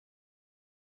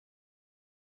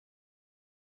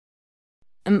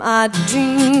Am I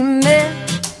dreaming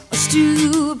or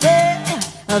stupid?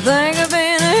 I think I've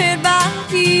been hit by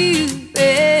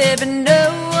Cupid, but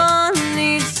no one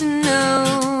needs to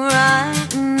know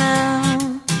right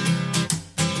now.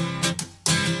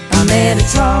 I met a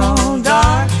tall,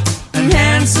 dark, and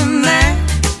handsome man,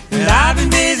 and I've been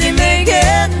busy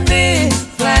making big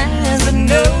plans, but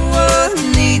no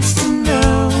one needs to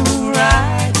know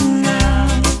right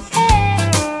now.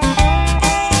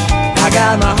 I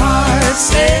got my heart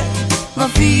set, my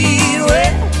feet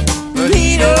wet, but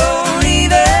he don't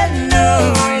even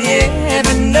know yet,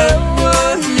 but no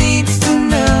one needs to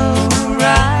know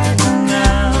right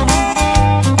now.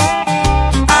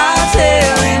 I'll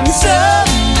tell him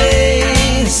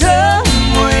someday, some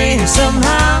way,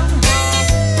 somehow,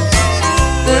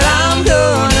 that I'm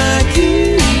gonna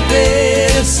keep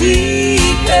it a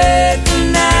secret for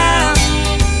now.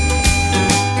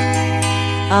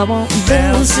 I want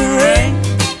bells to ring,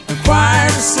 a choir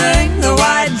to sing, the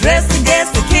white dress, the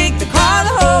guest, the cake, the car, the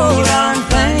whole darn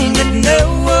thing, but no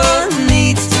one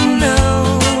needs to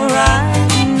know right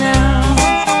now.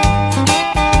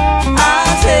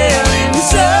 I'll tell him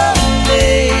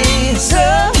someday,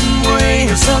 some way,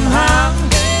 somehow,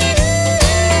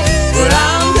 that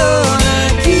I'm gonna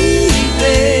keep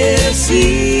it a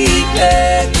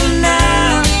secret for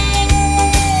now.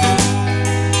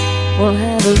 We'll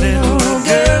have a little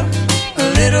girl, a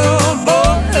little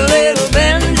boy, a little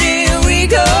Benji, we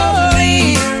go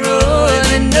Leroy,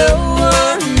 and no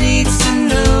one needs to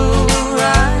know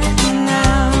right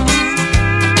now.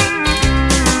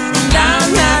 And I'm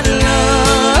not lonely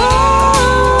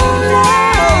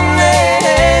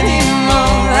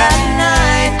anymore at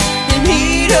night, and he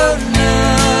don't know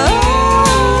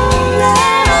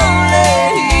lonely,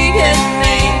 he can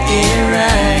make it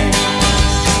right.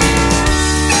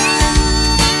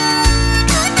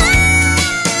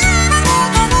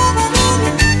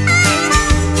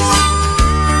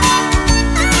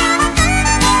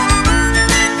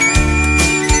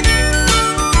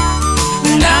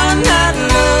 And I'm not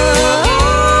lonely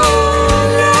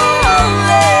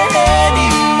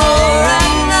anymore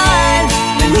at night,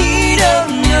 and he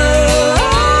don't know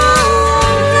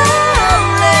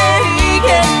lonely, he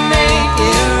can make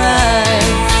it right.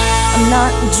 I'm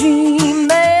not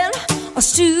dreaming or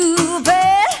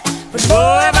stupid, but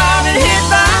boy, if I've been hit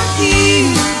by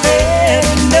Cupid,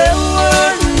 no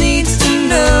one needs to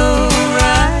know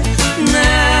right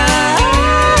now.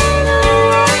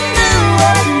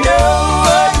 No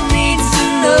one needs to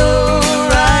know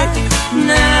right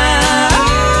now.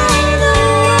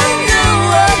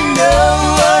 No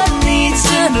one needs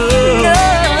to know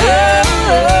right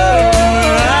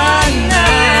now.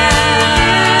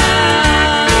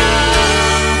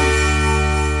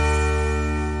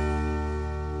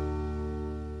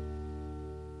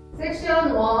 Section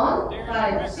 1,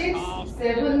 5, 6,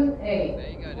 7, 8.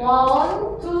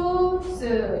 1, 2,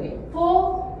 3,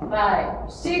 4,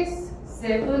 5, 6,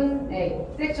 7, 8.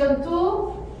 Section 2,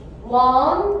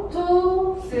 1,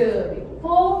 2, 3,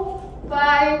 4,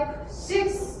 5,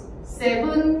 6,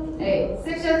 7, 8.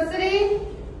 Section 3,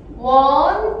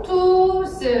 1, 2,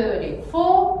 3,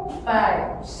 4,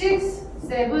 5, 6,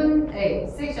 7, 8.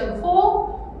 Section 4,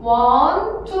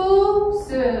 1, 2,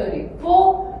 3,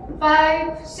 4,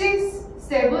 5, 6,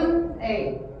 7,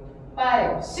 8.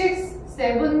 5, 6,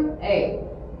 7, 8.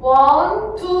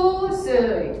 1, 2,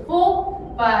 3,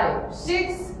 4, 5,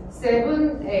 6,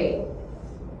 7, 8.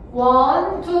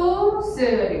 1, 2,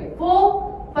 3,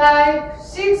 4, 5,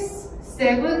 6,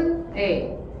 7,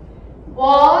 8.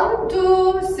 1,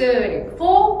 2, 3,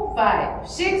 4, 5,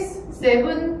 6,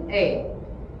 7, 8.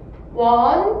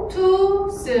 1, 2,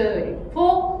 3,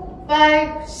 4,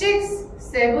 5, 6,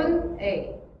 7,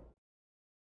 8.